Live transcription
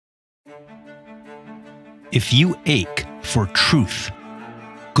If you ache for truth,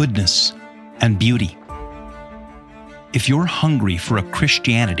 goodness, and beauty, if you're hungry for a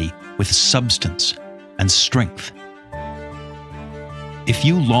Christianity with substance and strength, if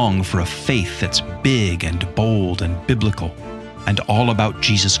you long for a faith that's big and bold and biblical and all about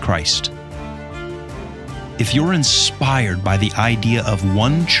Jesus Christ, if you're inspired by the idea of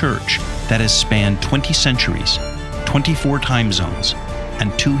one church that has spanned 20 centuries, 24 time zones,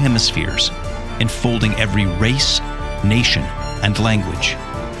 and 2 hemispheres, enfolding every race, nation, and language,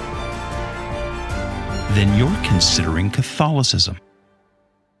 then you're considering Catholicism.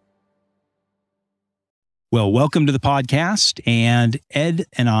 Well, welcome to the podcast, and Ed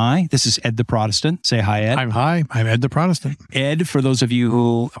and I, this is Ed the Protestant. Say hi, Ed. I'm Ed the Protestant. Ed, for those of you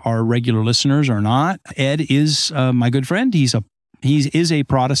who are regular listeners or not, Ed is my good friend. He is a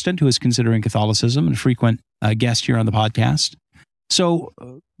Protestant who is considering Catholicism and a frequent guest here on the podcast. So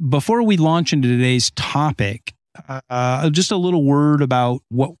before we launch into today's topic, just a little word about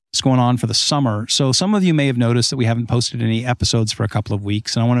what's going on for the summer. So some of you may have noticed that we haven't posted any episodes for a couple of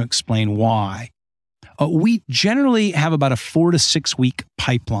weeks, and I want to explain why. We generally have about a 4 to 6 week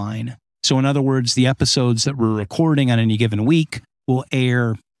pipeline. So in other words, the episodes that we're recording on any given week will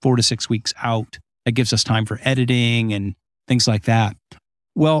air 4 to 6 weeks out. That gives us time for editing and things like that.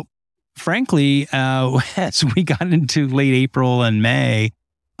 Well, frankly, as we got into late April and May,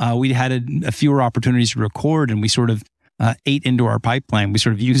 we had a fewer opportunities to record, and we sort of ate into our pipeline. We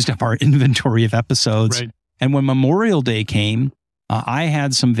sort of used up our inventory of episodes. Right. And when Memorial Day came, I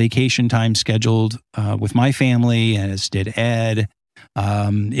had some vacation time scheduled with my family, as did Ed.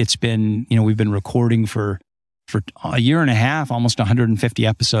 It's been, we've been recording for a year and a half, almost 150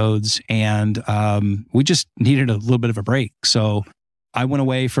 episodes, and we just needed a little bit of a break. So I went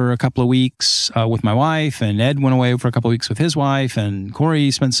away for a couple of weeks with my wife, and Ed went away for a couple of weeks with his wife, and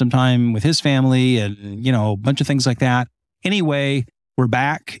Corey spent some time with his family, and, a bunch of things like that. Anyway, we're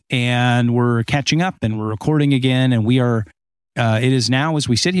back, and we're catching up, and we're recording again, and we are... it is now, as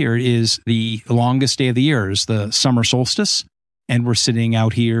we sit here, it is the longest day of the year. It's the Summer Solstice, and we're sitting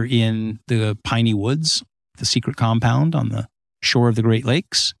out here in the piney woods, the secret compound on the shore of the Great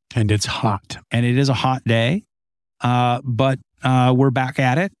Lakes. And it's hot. And it is a hot day, but we're back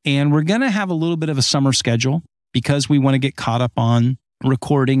at it, and we're going to have a little bit of a summer schedule because we want to get caught up on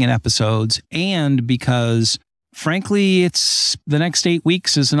recording and episodes, and because frankly, it's the next 8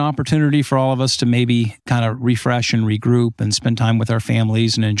 weeks is an opportunity for all of us to maybe kind of refresh and regroup and spend time with our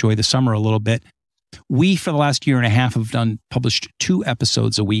families and enjoy the summer a little bit. We, for the last year and a half, have published 2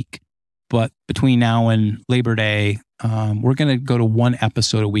 episodes a week, but between now and Labor Day, we're going to go to 1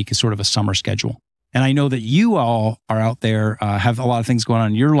 episode a week as sort of a summer schedule. And I know that you all are out there, have a lot of things going on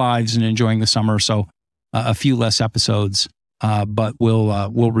in your lives and enjoying the summer, so a few less episodes, but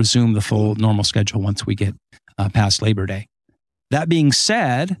we'll resume the full normal schedule once we get past Labor Day. That being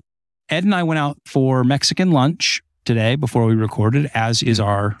said, Ed and I went out for Mexican lunch today before we recorded, as is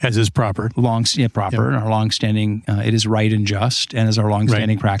proper, our longstanding. It is right and just, and is our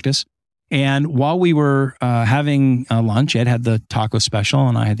longstanding practice. And while we were having lunch, Ed had the taco special,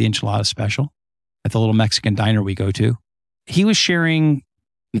 and I had the enchilada special at the little Mexican diner we go to. He was sharing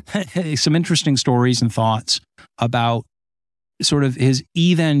some interesting stories and thoughts about sort of his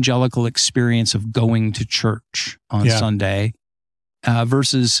evangelical experience of going to church on Sunday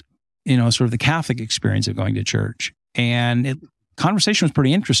versus, sort of the Catholic experience of going to church. And conversation was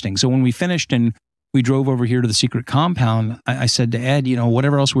pretty interesting. So when we finished and we drove over here to the secret compound, I said to Ed,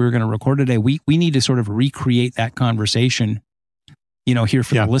 whatever else we were going to record today, we need to sort of recreate that conversation, here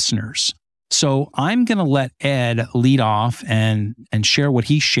for the listeners. So I'm going to let Ed lead off and share what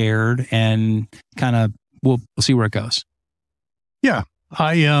he shared, and kind of we'll see where it goes. Yeah,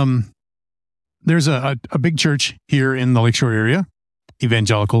 there's a big church here in the Lakeshore area,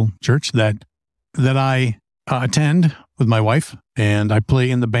 evangelical church that I attend with my wife, and I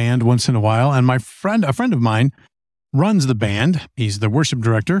play in the band once in a while. And a friend of mine runs the band. He's the worship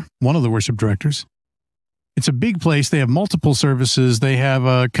director, one of the worship directors. It's a big place. They have multiple services. They have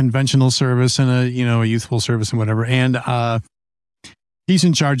a conventional service and a youthful service and whatever. And he's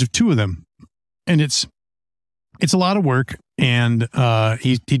in charge of 2 of them, and it's a lot of work, and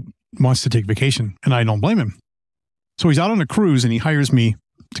he wants to take vacation, and I don't blame him. So he's out on a cruise, and he hires me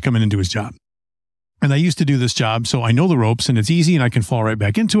to come in and do his job. And I used to do this job, so I know the ropes, and it's easy, and I can fall right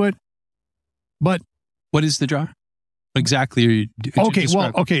back into it. But what is the job exactly?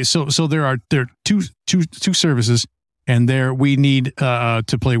 So there are two services, and we need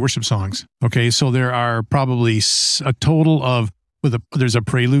to play worship songs. Okay, so there are probably a total of there's a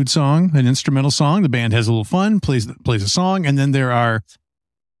prelude song, an instrumental song. The band has a little fun, plays a song, and then there are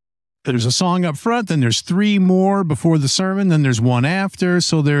there's a song up front, then there's 3 more before the sermon, then there's 1 after.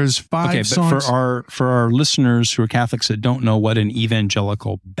 So there's 5 songs. But for our listeners who are Catholics that don't know what an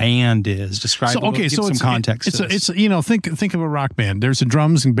evangelical band is, describe give some context. It's think of a rock band. There's a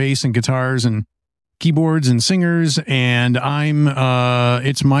drums and bass and guitars and keyboards and singers, and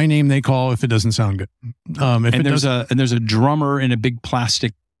it's my name they call if it doesn't sound good. There's a drummer in a big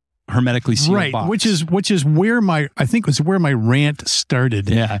plastic hermetically sealed box. which is where my rant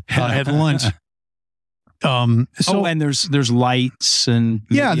started. At lunch. And there's lights and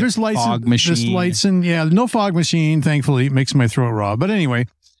there's lights, fog machine. There's lights and no fog machine. Thankfully, it makes my throat raw. But anyway,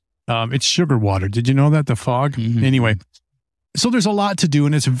 it's sugar water. Did you know that the fog? Mm-hmm. Anyway, so there's a lot to do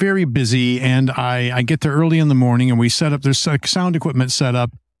and it's very busy. And I get there early in the morning and we set up. There's sound equipment set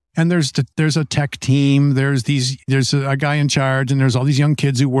up. And there's a tech team. There's a guy in charge, and there's all these young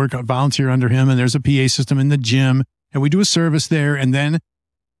kids who volunteer under him. And there's a PA system in the gym, and we do a service there. And then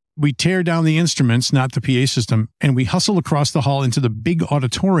we tear down the instruments, not the PA system, and we hustle across the hall into the big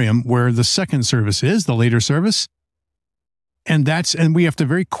auditorium where the second service is, the later service. And we have to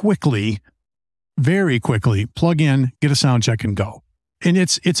very quickly plug in, get a sound check, and go. And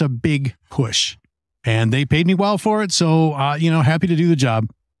it's a big push. And they paid me well for it, so happy to do the job.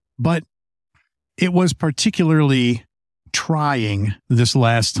 But it was particularly trying this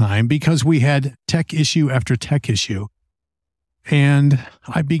last time because we had tech issue after tech issue. And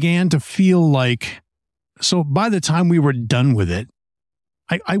I began to feel like, so by the time we were done with it,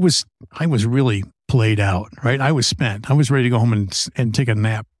 I was really played out, right? I was spent. I was ready to go home and take a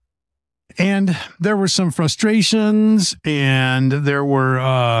nap. And there were some frustrations and there were,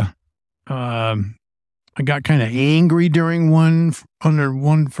 I got kind of angry during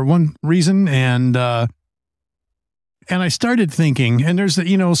for one reason, and I started thinking, and there's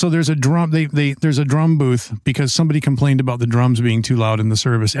a drum. There's a drum booth because somebody complained about the drums being too loud in the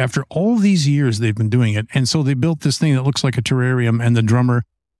service. After all these years, they've been doing it, and so they built this thing that looks like a terrarium, and the drummer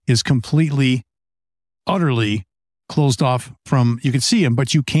is completely, utterly closed off from. You can see him,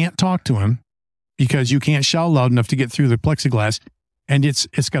 but you can't talk to him because you can't shout loud enough to get through the plexiglass. And it's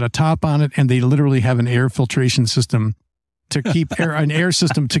got a top on it, and they literally have an air filtration system to keep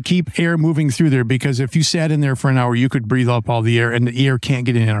to keep air moving through there. Because if you sat in there for an hour, you could breathe up all the air, and the air can't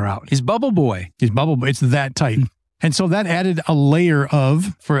get in or out. He's bubble boy. It's that tight. And so that added a layer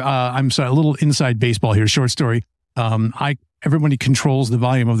of a little inside baseball here. Short story. Everybody controls the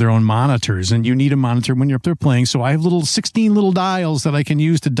volume of their own monitors, and you need a monitor when you're up there playing. So I have 16 little dials that I can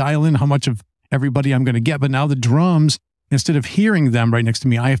use to dial in how much of everybody I'm going to get. But now the drums, instead of hearing them right next to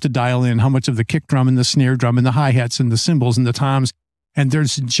me, I have to dial in how much of the kick drum and the snare drum and the hi-hats and the cymbals and the toms, and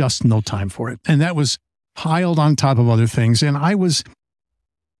there's just no time for it. And that was piled on top of other things. And I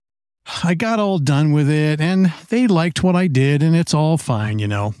got all done with it, and they liked what I did, and it's all fine,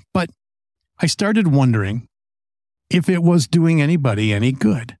 But I started wondering if it was doing anybody any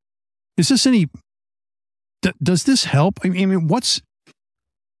good. Is this does this help? I mean, what's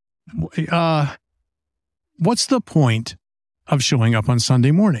the point of showing up on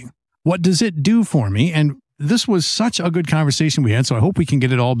Sunday morning? What does it do for me? And this was such a good conversation we had, so I hope we can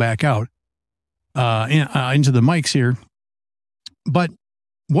get it all back out into the mics here. But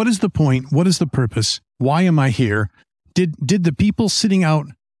what is the point? What is the purpose? Why am I here? Did the people sitting out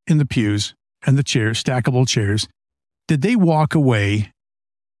in the pews and the chairs, stackable chairs, did they walk away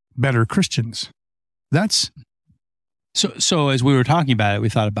better Christians? That's so as we were talking about it, we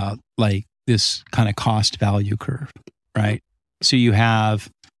thought about like this kind of cost value curve, right? So you have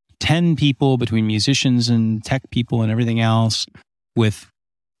 10 people between musicians and tech people and everything else with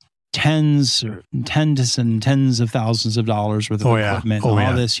tens and tens of thousands of dollars worth of equipment, and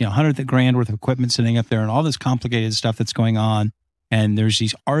all this, $100,000 worth of equipment sitting up there, and all this complicated stuff that's going on. And there's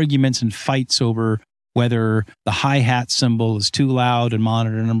these arguments and fights over whether the hi-hat cymbal is too loud in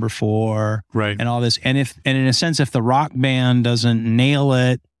monitor number 4, right? And all this. And in a sense, if the rock band doesn't nail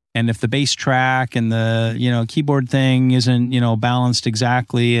it, and if the bass track and the keyboard thing isn't balanced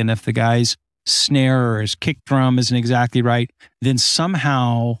exactly, and if the guy's snare or his kick drum isn't exactly right, then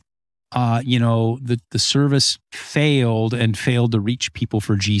somehow the service failed to reach people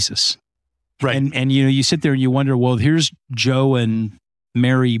for Jesus. Right. And you sit there and you wonder, well, here's Joe and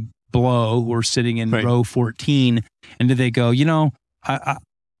Mary Blow who are sitting in row 14, and do they go,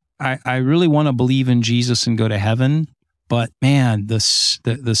 I really want to believe in Jesus and go to heaven, but man, the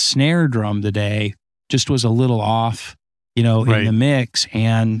snare drum today just was a little off, in the mix,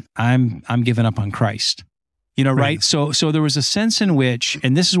 and I'm giving up on Christ. Right? So there was a sense in which,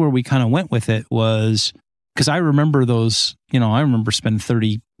 and this is where we kind of went with it, was because I remember those, I remember spending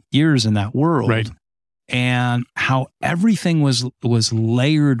 30 years in that world. Right. and how everything was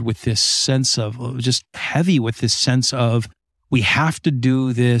layered with this sense of, just heavy with this sense of, we have to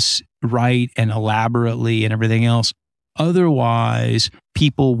do this right and elaborately and everything else. Otherwise,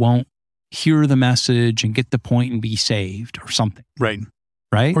 people won't hear the message and get the point and be saved or something. Right.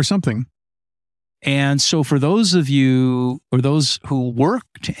 Right? Or something. And so for those of you, or those who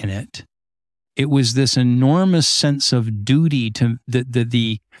worked in it, it was this enormous sense of duty to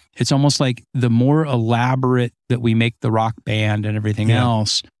it's almost like the more elaborate that we make the rock band and everything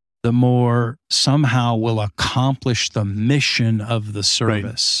else, the more somehow we'll accomplish the mission of the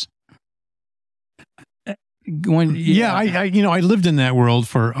service. Right. I lived in that world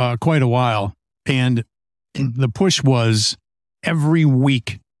for quite a while, and the push was every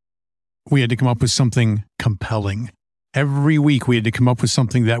week we had to come up with something compelling. Every week we had to come up with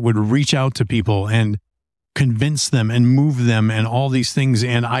something that would reach out to people and convince them and move them and all these things.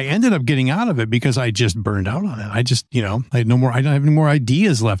 And I ended up getting out of it because I just burned out on it. I just, I had no more, I don't have any more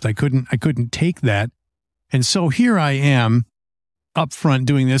ideas left. I couldn't take that. And so here I am up front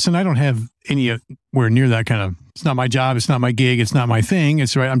doing this, and I don't have anywhere near that kind of, it's not my job. It's not my gig. It's not my thing.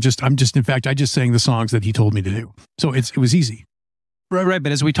 It's right. I'm just, in fact, I just sang the songs that he told me to do. So it was easy. Right.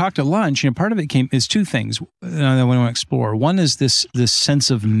 But as we talked at lunch, part of it is two things that I want to explore. One is this sense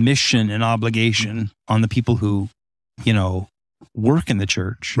of mission and obligation on the people who, work in the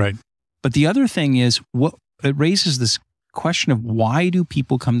church. Right. But the other thing is it raises this question of, why do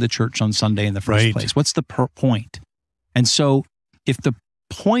people come to church on Sunday in the first place? What's the point? And so if the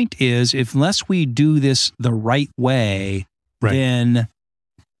point is, unless we do this the right way, then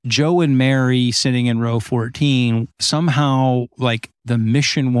Joe and Mary sitting in row 14, somehow like the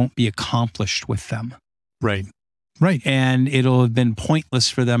mission won't be accomplished with them. Right. And it'll have been pointless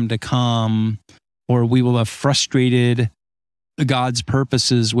for them to come, or we will have frustrated God's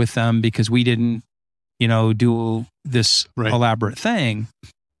purposes with them because we didn't, do this elaborate thing.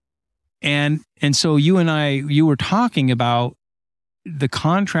 And so you were talking about the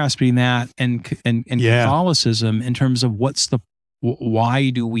contrast between that and Catholicism in terms of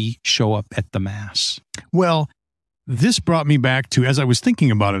why do we show up at the Mass? Well, this brought me back to, as I was thinking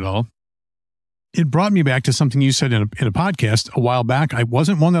about it all, it brought me back to something you said in a podcast a while back. I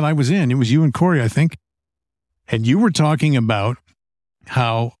wasn't one that I was in. It was you and Corey, I think. And you were talking about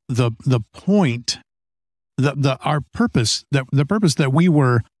how the point, our purpose, the purpose that we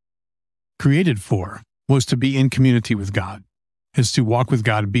were created for was to be in community with God, is to walk with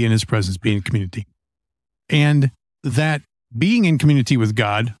God, be in his presence, be in community. And that being in community with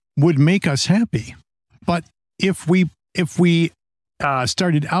God would make us happy. But if we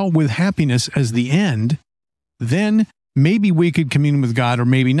started out with happiness as the end, then maybe we could commune with God, or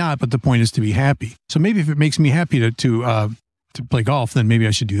maybe not. But the point is to be happy. So maybe if it makes me happy to play golf, then maybe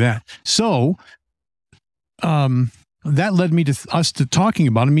I should do that. So that led me to us to talking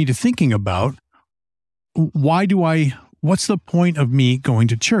about, and me to thinking about, what's the point of me going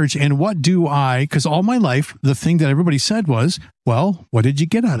to church, and because all my life, the thing that everybody said was, well, what did you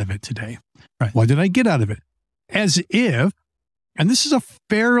get out of it today? Right. What did I get out of it? As if, and this is a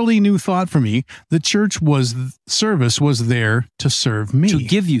fairly new thought for me, the service was there to serve me. To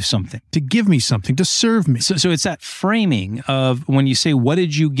give you something. To give me something, to serve me. So it's that framing of when you say, what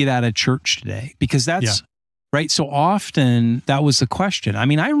did you get out of church today? Because that's, right? So often that was the question. I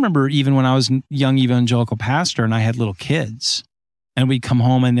remember even when I was a young evangelical pastor and I had little kids, and we'd come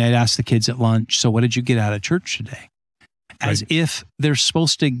home and they'd ask the kids at lunch, so what did you get out of church today? As if they're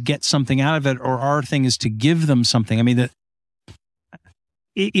supposed to get something out of it, or our thing is to give them something.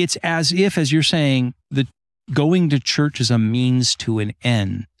 It's as if, as you're saying, that going to church is a means to an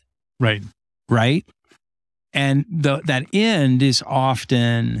end. Right. And that end is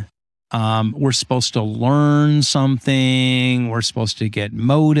often, we're supposed to learn something. We're supposed to get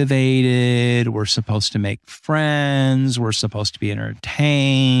motivated. We're supposed to make friends. We're supposed to be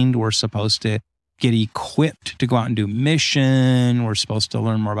entertained. We're supposed to get equipped to go out and do mission. We're supposed to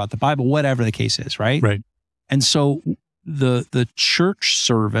learn more about the Bible, whatever the case is, right? Right. And so the church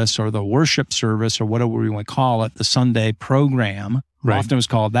service, or the worship service, or whatever we want to call it, the Sunday program, often was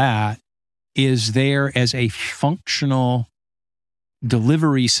called that, is there as a functional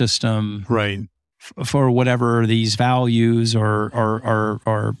delivery system, for whatever these values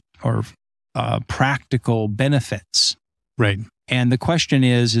or practical benefits, right? And the question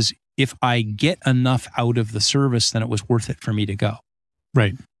is if I get enough out of the service, then it was worth it for me to go,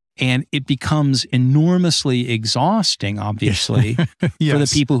 right? And it becomes enormously exhausting, obviously, for the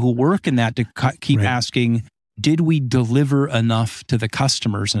people who work in that to keep asking, did we deliver enough to the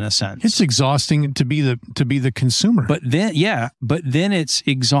customers in a sense? It's exhausting to be the consumer. But then it's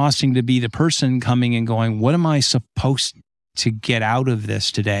exhausting to be the person coming and going, what am I supposed to get out of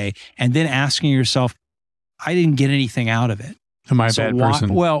this today? And then asking yourself, I didn't get anything out of it. Am I a bad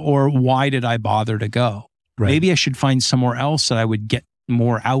person? Well, or why did I bother to go? Right. Maybe I should find somewhere else that I would get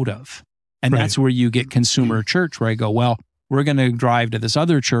more out of. And that's where you get consumer church, where I go, well, we're going to drive to this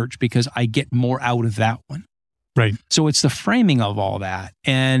other church because I get more out of that one. Right. So it's the framing of all that.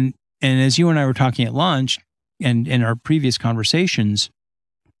 And as you and I were talking at lunch and in our previous conversations,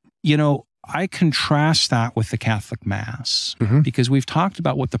 I contrast that with the Catholic Mass because we've talked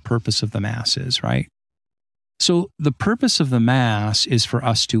about what the purpose of the Mass is, right? So the purpose of the Mass is for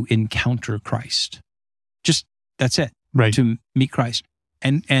us to encounter Christ. Just, that's it. Right. To meet Christ.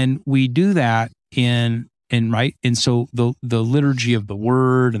 And we do that in so the liturgy of the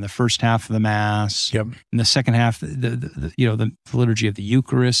Word and the first half of the Mass, yep. and the second half, the liturgy of the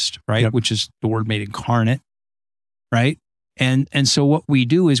Eucharist, right, yep. which is the Word made incarnate, right, and so what we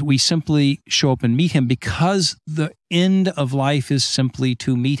do is we simply show up and meet Him because the end of life is simply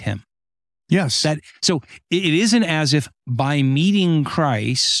to meet Him. Yes. So it isn't as if by meeting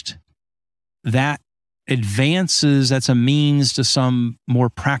Christ that advances, that's a means to some more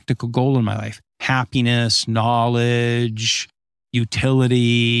practical goal in my life. Happiness, knowledge,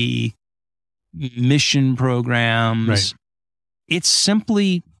 utility, mission programs. Right. It's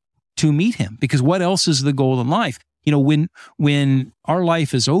simply to meet Him, because what else is the goal in life? When our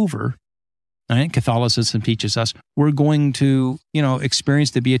life is over, right, Catholicism teaches us we're going to, experience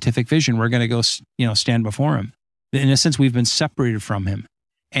the beatific vision. We're going to go, stand before Him. In a sense, we've been separated from Him.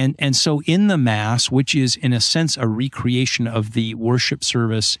 And so in the Mass, which is in a sense a recreation of the worship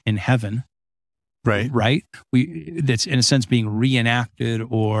service in heaven, right? That's in a sense being reenacted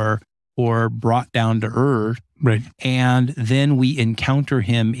or brought down to earth, right? And then we encounter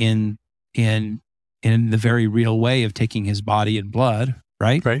Him in the very real way of taking His body and blood,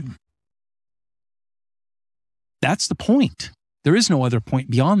 right? Right. That's the point. There is no other point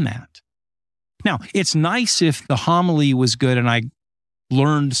beyond that. Now, it's nice if the homily was good and I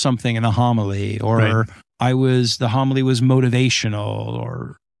learned something in the homily, or the homily was motivational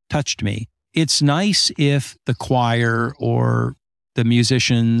or touched me. It's nice if the choir or the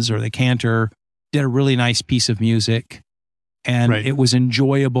musicians or the cantor did a really nice piece of music and it was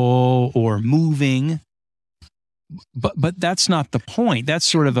enjoyable or moving. But that's not the point. That's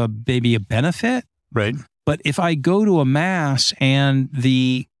sort of maybe a benefit. Right. But if I go to a Mass and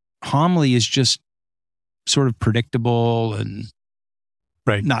the homily is just sort of predictable and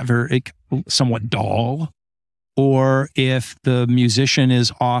not very, somewhat dull, or if the musician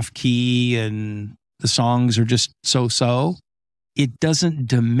is off key and the songs are just so-so, it doesn't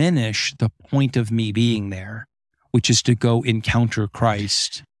diminish the point of me being there, which is to go encounter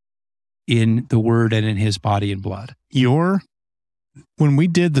Christ in the Word and in His body and blood. When we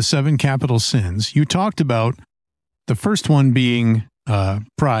did the 7 capital sins, you talked about the first one being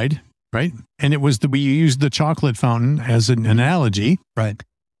pride, right? And we used the chocolate fountain as an analogy. Right.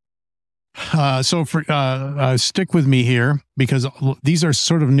 So stick with me here, because these are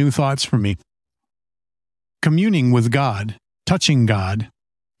sort of new thoughts for me. Communing with God, touching God,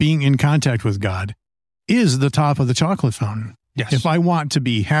 being in contact with God is the top of the chocolate fountain. Yes. If I want to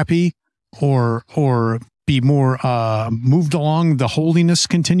be happy or be more moved along the holiness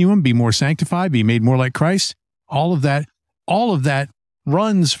continuum, be more sanctified, be made more like Christ, all of that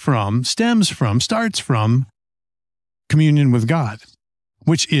starts from communion with God,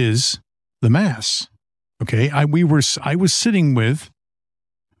 which is the Mass. Okay. I was sitting with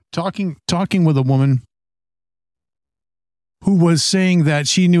talking with a woman who was saying that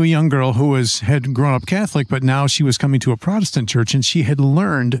she knew a young girl who had grown up Catholic, but now she was coming to a Protestant church and she had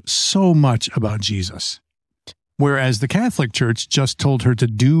learned so much about Jesus. Whereas the Catholic Church just told her to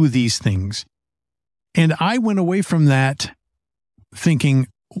do these things. And I went away from that thinking,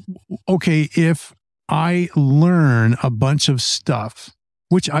 okay, if I learn a bunch of stuff,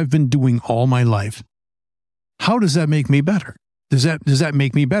 which I've been doing all my life, how does that make me better? Does that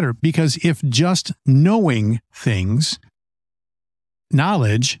make me better? Because if just knowing things,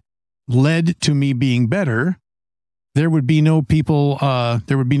 knowledge, led to me being better, there would be no people,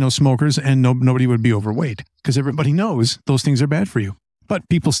 there would be no smokers, and nobody would be overweight, because everybody knows those things are bad for you, but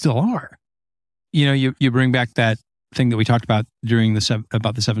people still are. You bring back that thing that we talked about during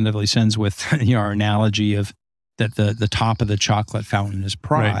about the 7 deadly sins with our analogy of that the top of the chocolate fountain is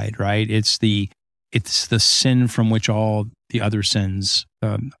pride, right? It's the sin from which all the other sins,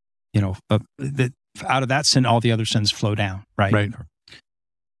 that out of that sin, all the other sins flow down, right? Right.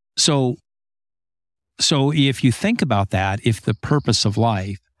 So So if you think about that, if the purpose of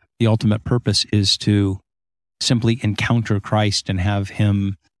life, the ultimate purpose is to simply encounter Christ and have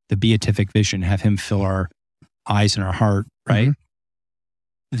him, the beatific vision, have him fill our eyes and our heart, right?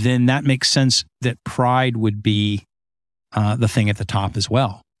 Mm-hmm. Then that makes sense that pride would be the thing at the top as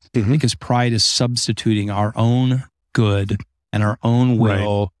well. Mm-hmm. Because pride is substituting our own good and our own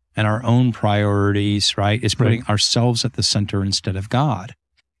will and our own priorities, right? It's putting ourselves at the center instead of God.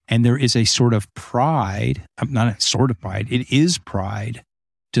 And there is a sort of pride, not a sort of pride, it is pride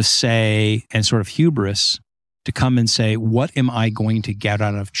to say, and sort of hubris, to come and say, what am I going to get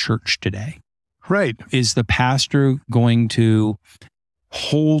out of church today? Right. Is the pastor going to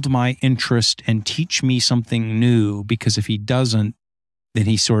hold my interest and teach me something new? Because if he doesn't, then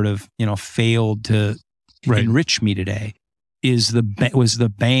he sort of, failed to enrich me today. Was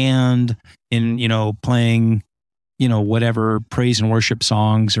the band in, playing, whatever praise and worship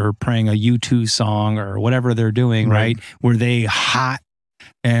songs or praying a U2 song or whatever they're doing, right? Were they hot?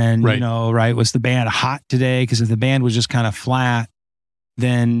 And, was the band hot today? Because if the band was just kind of flat,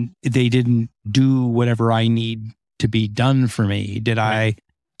 then they didn't do whatever I need to be done for me. Did I?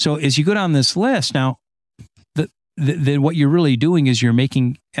 So as you go down this list, now, then what you're really doing is you're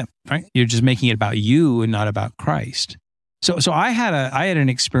just making it about you and not about Christ. So I had an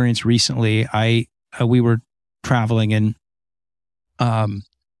experience recently. We were traveling and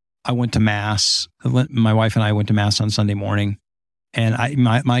I went to Mass. My wife and I went to Mass on Sunday morning. And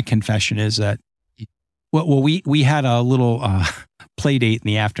my confession is that, we had a little play date in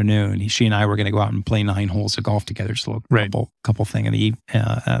the afternoon. She and I were going to go out and play 9 holes of golf together. So a couple thing in the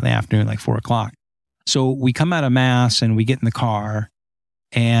afternoon, like 4:00. So we come out of Mass and we get in the car.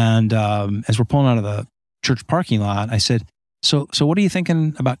 And as we're pulling out of the church parking lot, I said, so what are you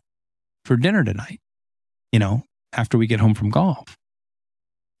thinking about for dinner tonight? After we get home from golf.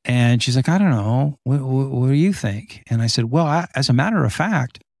 And she's like, I don't know. What do you think? And I said, well, as a matter of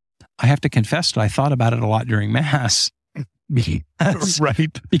fact, I have to confess that I thought about it a lot during Mass. Because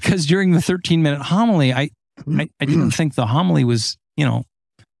during the 13-minute homily, I didn't think the homily was,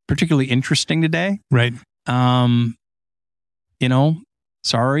 particularly interesting today. Right.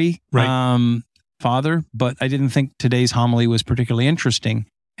 Sorry, Father, but I didn't think today's homily was particularly interesting.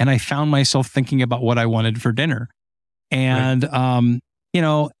 And I found myself thinking about what I wanted for dinner. And, the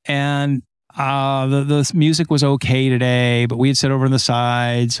music was okay today, but we had sat over on the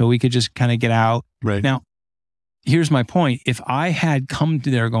side so we could just kind of get out. Right. Now, here's my point. If I had come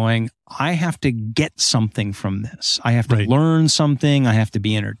to there going, I have to get something from this. I have to learn something. I have to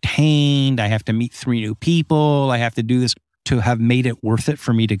be entertained. I have to meet 3 new people. I have to do this to have made it worth it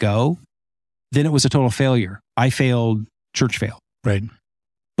for me to go. Then it was a total failure. I failed, church failed. Right.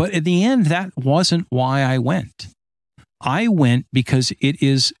 But at the end, that wasn't why I went. I went because it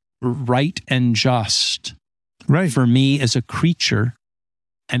is right and just for me as a creature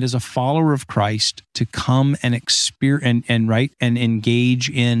and as a follower of Christ to come and experience and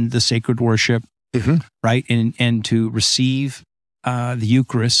engage in the sacred worship, right, and to receive the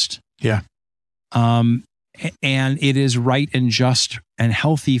Eucharist. Yeah. And it is right and just and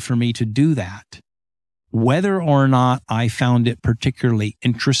healthy for me to do that. Whether or not I found it particularly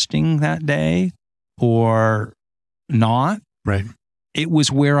interesting that day or not, it was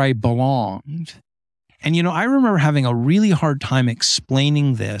where I belonged. And, I remember having a really hard time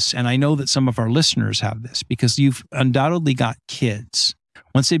explaining this. And I know that some of our listeners have this because you've undoubtedly got kids.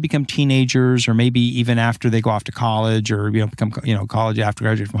 Once they become teenagers, or maybe even after they go off to college or, become, college after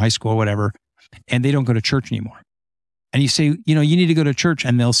graduate from high school or whatever, and they don't go to church anymore. And you say, you need to go to church.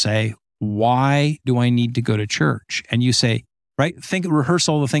 And they'll say, why do I need to go to church? And you say, rehearse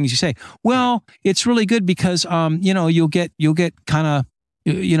all the things you say. Well, it's really good because, you'll get kind of,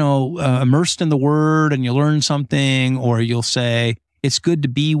 immersed in the word and you learn something, or you'll say it's good to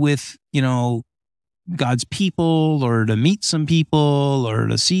be with, God's people, or to meet some people, or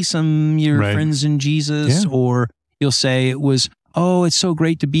to see some your friends in Jesus, or you'll say it's so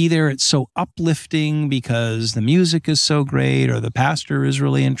great to be there. It's so uplifting because the music is so great, or the pastor is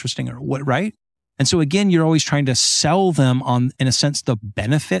really interesting, or what, right? And so again, you're always trying to sell them on, in a sense, the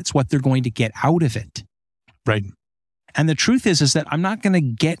benefits, what they're going to get out of it. Right. And the truth is that I'm not going to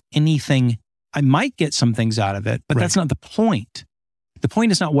get anything. I might get some things out of it, but that's not the point. The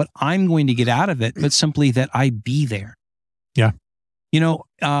point is not what I'm going to get out of it, but simply that I be there. Yeah.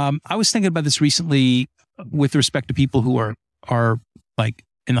 I was thinking about this recently with respect to people who are like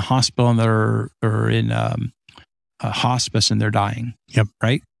in the hospital and they're in a hospice and they're dying. Yep.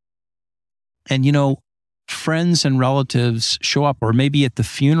 Right. And, friends and relatives show up, or maybe at the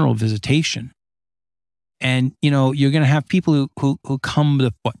funeral visitation. And, you're going to have people who come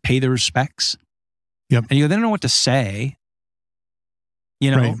to pay their respects. Yep. And you go, they don't know what to say.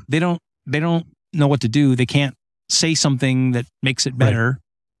 Right. They don't know what to do. They can't say something that makes it better. Right.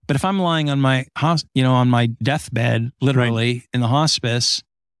 But if I'm lying on my, on my deathbed, literally in the hospice,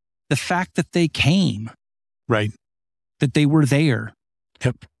 the fact that they came, right, that they were there,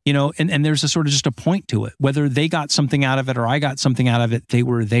 yep, and there's a sort of just a point to it. Whether they got something out of it or I got something out of it, they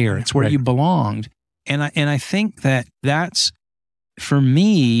were there. It's where you belonged. And I think that's for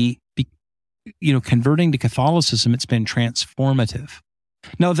me, converting to Catholicism, it's been transformative.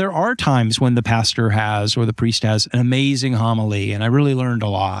 Now, there are times when the pastor has or the priest has an amazing homily and I really learned a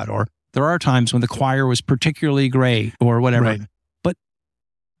lot, or there are times when the choir was particularly great or whatever. Right.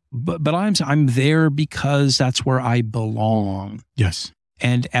 But I'm there because that's where I belong. Yes.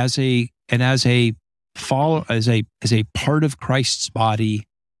 And as a part of Christ's body,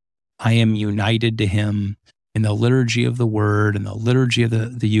 I am united to him in the liturgy of the word and the liturgy of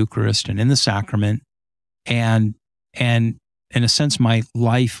the Eucharist and in the sacrament. And in a sense, my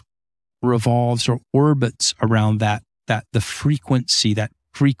life revolves or orbits around the frequency, that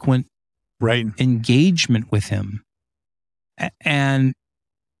frequent engagement with him. And,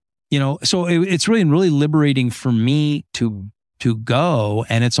 so it's really liberating for me to go.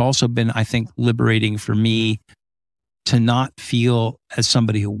 And it's also been, I think, liberating for me to not feel as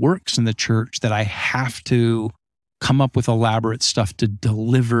somebody who works in the church that I have to come up with elaborate stuff to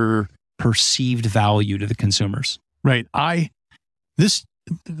deliver perceived value to the consumers. Right. This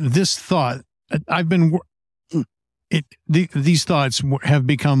thought, these thoughts have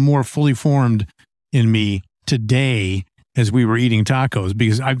become more fully formed in me today as we were eating tacos,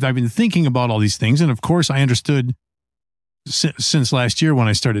 because I've been thinking about all these things. And of course I understood since last year when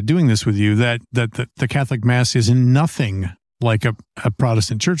I started doing this with you, that the Catholic Mass is nothing like a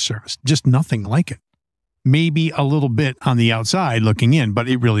Protestant church service, just nothing like it. Maybe a little bit on the outside looking in, but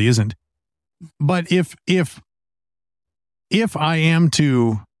it really isn't. But if I am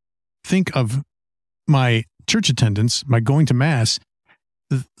to think of my church attendance, my going to Mass,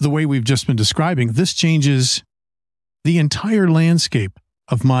 the way we've just been describing, this changes the entire landscape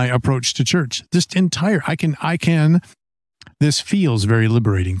of my approach to church. This feels very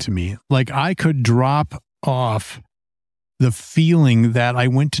liberating to me. Like I could drop off the feeling that I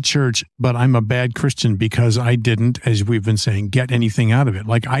went to church, but I'm a bad Christian because I didn't, as we've been saying, get anything out of it.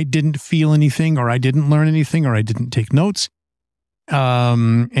 Like I didn't feel anything, or I didn't learn anything, or I didn't take notes.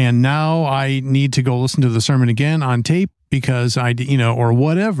 And now I need to go listen to the sermon again on tape because or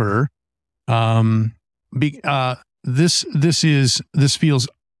whatever. This feels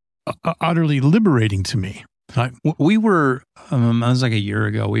utterly liberating to me. We were, it was like a year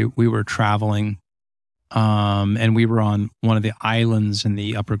ago, we were traveling, and we were on one of the islands in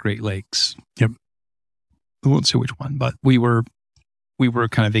the Upper Great Lakes. Yep. I won't say which one, but we were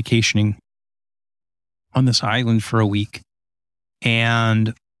kind of vacationing on this island for a week.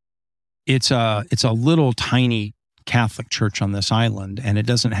 And it's a little tiny Catholic church on this island, and it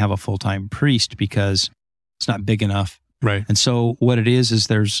doesn't have a full-time priest because it's not big enough. Right. And so what it is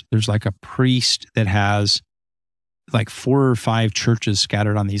there's like a priest that has like 4 or 5 churches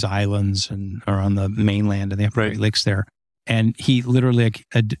scattered on these islands or on the mainland and the Upper Great Lakes there. And he literally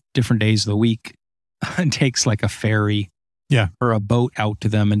different days of the week takes like a ferry or a boat out to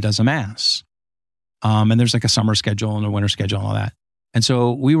them and does a Mass. And there's like a summer schedule and a winter schedule and all that. And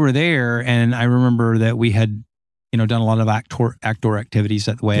so we were there, and I remember that we had, done a lot of outdoor activities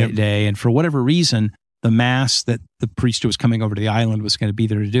that day. And for whatever reason, the Mass that the priest who was coming over to the island was going to be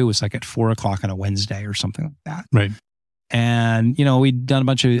there to do was like at 4:00 on a Wednesday or something like that. Right. And, we'd done a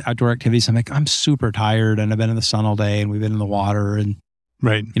bunch of outdoor activities. I'm like, I'm super tired, and I've been in the sun all day, and we've been in the water, and,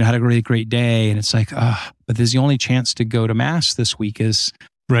 had a really great day. And it's like, but there's the only chance to go to Mass this week is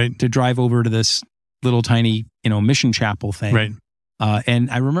to drive over to this little tiny, mission chapel thing. Right. And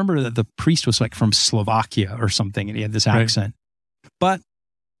I remember that the priest was like from Slovakia or something, and he had this accent. But,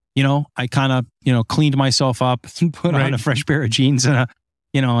 I kind of, cleaned myself up, put on a fresh pair of jeans and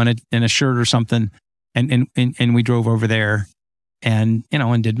a shirt or something. And we drove over there and,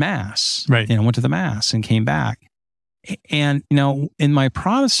 and did Mass. Right. Went to the Mass and came back. And, in my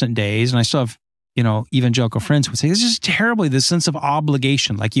Protestant days, and I still have, evangelical friends would say, this is terribly this sense of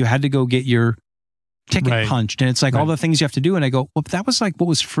obligation. Like you had to go get your ticket punched. And it's like all the things you have to do. And I go, well, that was like what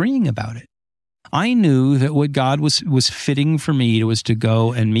was freeing about it. I knew that what God was fitting for me was to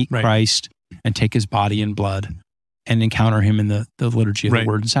go and meet Christ and take his body and blood and encounter him in the liturgy of the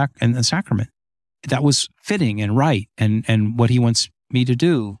word and the sacrament. That was fitting and right and what he wants me to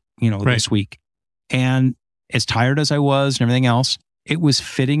do, this week. And as tired as I was and everything else, it was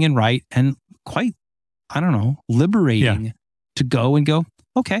fitting and right and quite, liberating to go and go,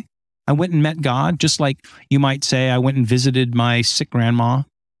 okay, I went and met God, just like you might say I went and visited my sick grandma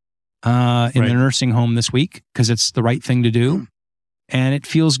in the nursing home this week because it's the right thing to do. And it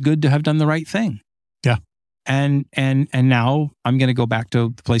feels good to have done the right thing. Yeah. And now I'm going to go back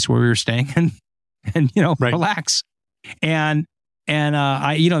to the place where we were staying and relax. And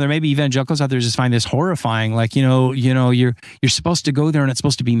I, there may be evangelicals out there who just find this horrifying. Like, you're supposed to go there and it's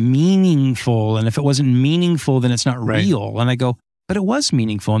supposed to be meaningful. And if it wasn't meaningful, then it's not real. And I go, but it was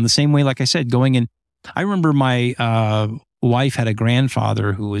meaningful in the same way, like I said, going in. I remember my wife had a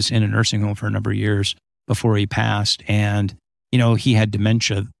grandfather who was in a nursing home for a number of years before he passed. And, he had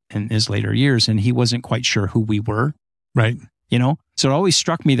dementia in his later years and he wasn't quite sure who we were. Right. So it always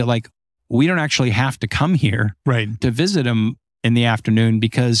struck me that like, we don't actually have to come here to visit him in the afternoon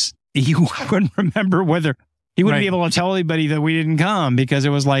because he wouldn't remember whether he wouldn't be able to tell anybody that we didn't come because it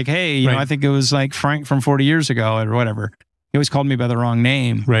was like, hey, you know, I think it was like Frank from 40 years ago or whatever. He always called me by the wrong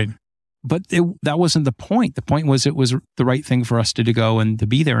name. Right. But that wasn't the point. The point was it was the right thing for us to go and to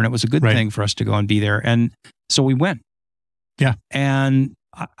be there. And it was a good thing for us to go and be there. And so we went. Yeah. And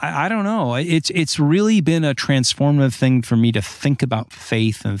I don't know. It's really been a transformative thing for me to think about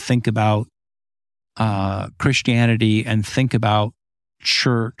faith and think about Christianity and think about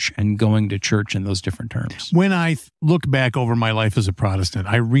church and going to church in those different terms. When I look back over my life as a Protestant,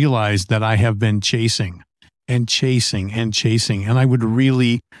 I realized that I have been chasing and chasing and chasing, and I would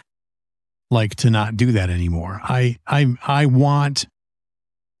really like to not do that anymore. I want,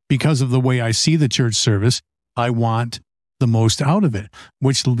 because of the way I see the church service, I want the most out of it,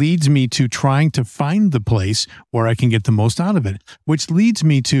 which leads me to trying to find the place where I can get the most out of it, which leads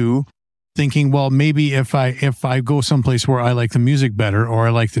me to thinking, well, maybe if I go someplace where I like the music better, or I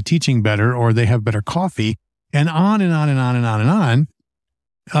like the teaching better, or they have better coffee, and on and on and on and on and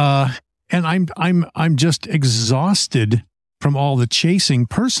on. And I'm just exhausted from all the chasing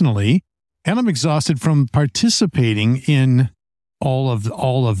personally, and I'm exhausted from participating in all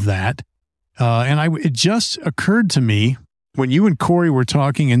of that. It just occurred to me when you and Corey were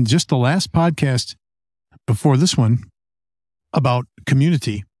talking in just the last podcast before this one about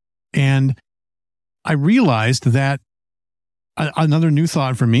community. And I realized that another new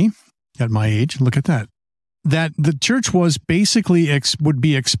thought for me at my age, look at that the church was basically would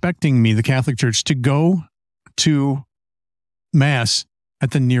be expecting me, the Catholic Church, to go to Mass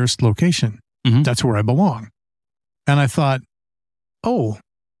at the nearest location. Mm-hmm. That's where I belong. And I thought, oh,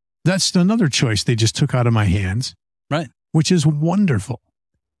 that's another choice they just took out of my hands. Right. Which is wonderful.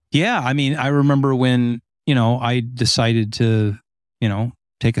 Yeah. I mean, I remember when, I decided to,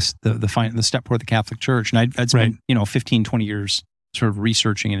 take the step toward the Catholic Church. And I'd spent, 15, 20 years sort of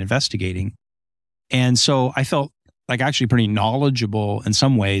researching and investigating. And so I felt like actually pretty knowledgeable in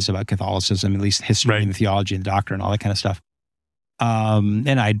some ways about Catholicism, at least history and the theology and the doctrine and all that kind of stuff. And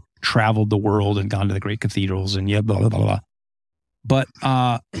I'd traveled the world and gone to the great cathedrals and blah, blah, blah, blah.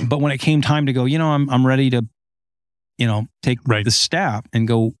 But when it came time to go, I'm ready to, take the step and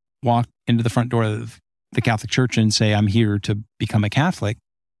go walk into the front door of the Catholic Church and say, I'm here to become a Catholic.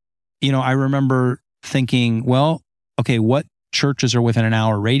 I remember thinking, well, okay, what churches are within an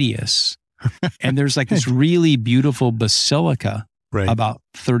hour radius? And there's like this really beautiful basilica about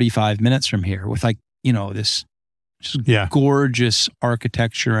 35 minutes from here with like, this just gorgeous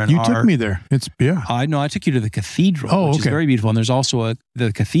architecture and art. You took me there. I took you to the cathedral, which is very beautiful. And there's also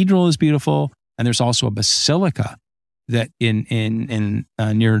the cathedral is beautiful. And there's also a basilica that in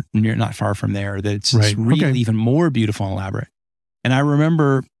near not far from there that's really even more beautiful and elaborate. And I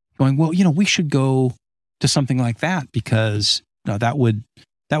remember going, well, we should go to something like that because that would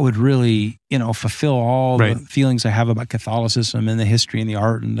really, fulfill all the feelings I have about Catholicism and the history and the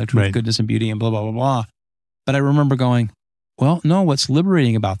art and the truth, goodness and beauty and blah, blah, blah, blah. But I remember going, well, no, what's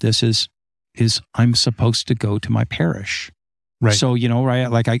liberating about this is I'm supposed to go to my parish. Right. So,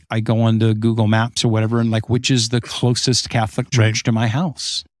 like I go onto Google Maps or whatever and like, which is the closest Catholic church to my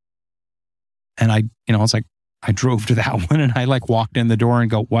house? And I was like, I drove to that one and I like walked in the door and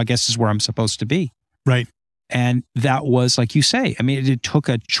go, well, I guess this is where I'm supposed to be. Right. And that was like you say, I mean, it took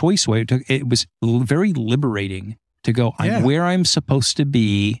a choice away. It was very liberating to go, I'm where I'm supposed to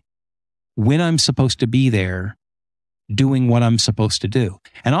be, when I'm supposed to be there, doing what I'm supposed to do.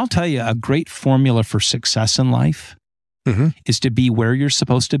 And I'll tell you, a great formula for success in life is to be where you're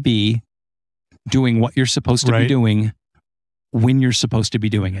supposed to be, doing what you're supposed to be doing, when you're supposed to be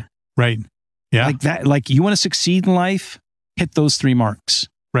doing it. Right. Yeah. Like that, like you want to succeed in life, hit those 3 marks.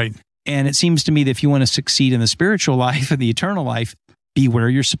 Right. And it seems to me that if you want to succeed in the spiritual life and the eternal life, be where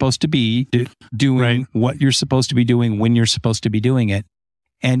you're supposed to be, doing what you're supposed to be doing, when you're supposed to be doing it.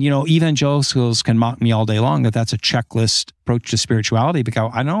 And, evangelicals can mock me all day long that that's a checklist approach to spirituality,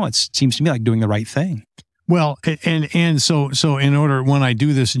 because I know it seems to me like doing the right thing. Well, and so in order, when I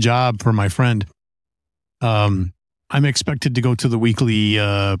do this job for my friend, I'm expected to go to the weekly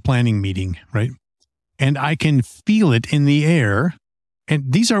planning meeting, right? And I can feel it in the air.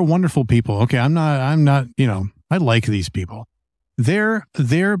 And these are wonderful people. Okay, I'm not, I like these people. I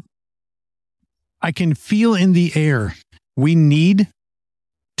can feel in the air.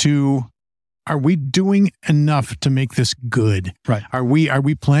 Are we doing enough to make this good? Right. Are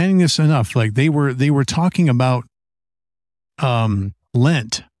we planning this enough? Like they were talking about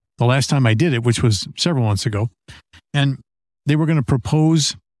Lent the last time I did it, which was several months ago. And they were going to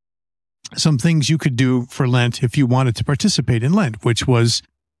propose some things you could do for Lent if you wanted to participate in Lent, which was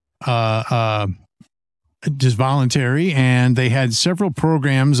just voluntary. And they had several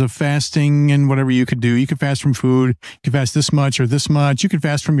programs of fasting and whatever you could do. You could fast from food. You could fast this much or this much. You could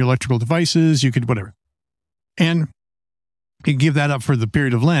fast from your electrical devices. You could whatever. And you give that up for the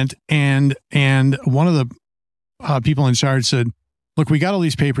period of Lent. And one of the people in charge said, look, we got all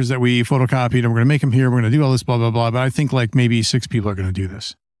these papers that we photocopied and we're going to make them here. We're going to do all this, blah, blah, blah. But I think like maybe 6 people are going to do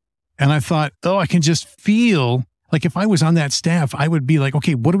this. And I thought, I can just feel like if I was on that staff, I would be like,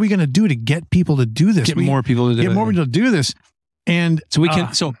 okay, what are we going to do to get people to do this? Get more people to do this. And so we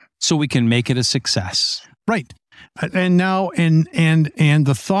can, so we can make it a success. Right. And now, and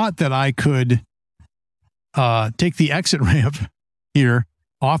the thought that I could take the exit ramp here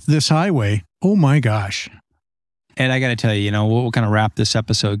off this highway. Oh my gosh. And I got to tell you, we'll kind of wrap this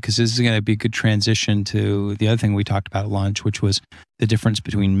episode because this is going to be a good transition to the other thing we talked about at lunch, which was the difference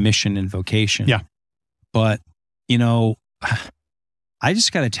between mission and vocation. Yeah. But, I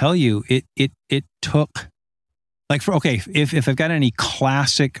just got to tell you, it took like if I've got any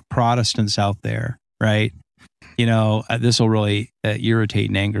classic Protestants out there, right? This will really irritate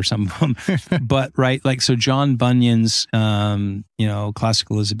and anger some of them, but right. Like, so John Bunyan's, classic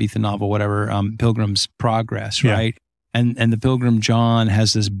Elizabethan novel, whatever, Pilgrim's Progress, right? And the Pilgrim John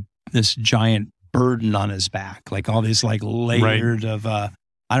has this giant burden on his back, like all this like layered of,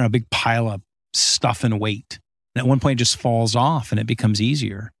 big pile of stuff and weight. And at one point it just falls off and it becomes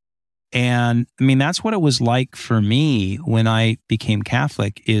easier. And I mean, that's what it was like for me when I became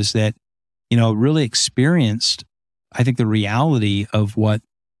Catholic, is that, really experienced, I think, the reality of what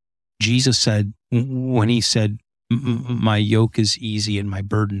Jesus said when he said, my yoke is easy and my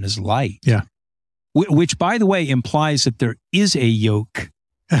burden is light. Yeah. Which, by the way, implies that there is a yoke.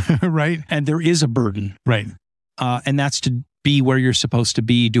 Right. And there is a burden. Right. And that's to be where you're supposed to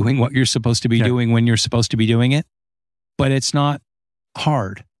be, doing what you're supposed to be doing when you're supposed to be doing it. But it's not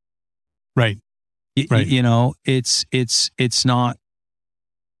hard. Right. It's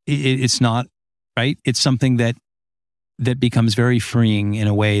not, right? It's something that becomes very freeing in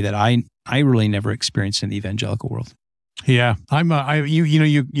a way that I really never experienced in the evangelical world. Yeah.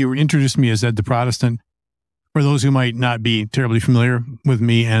 You introduced me as Ed the Protestant, for those who might not be terribly familiar with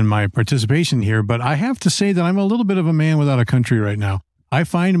me and my participation here, but I have to say that I'm a little bit of a man without a country right now. I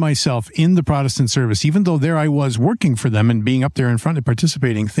find myself in the Protestant service, even though there I was working for them and being up there in front and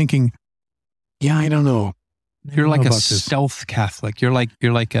participating, thinking, yeah, I don't know. You're like a stealth Catholic. You're like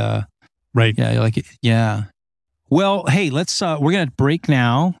a right. Yeah. Well, hey, we're going to break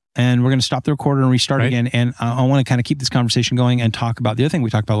now and we're going to stop the recorder and restart again. And I want to kind of keep this conversation going and talk about the other thing we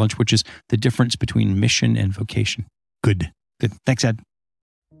talked about at lunch, which is the difference between mission and vocation. Good. Thanks, Ed.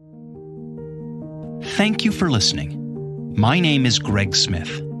 Thank you for listening. My name is Greg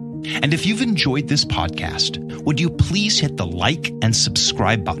Smith. And if you've enjoyed this podcast, would you please hit the like and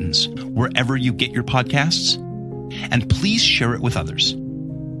subscribe buttons wherever you get your podcasts? And please share it with others.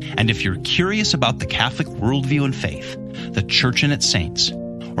 And if you're curious about the Catholic worldview and faith, the Church and its saints,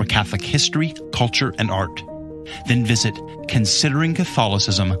 or Catholic history, culture, and art, then visit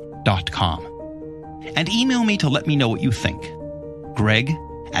consideringcatholicism.com. And email me to let me know what you think.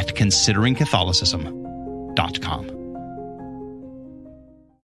 Greg@consideringcatholicism.com.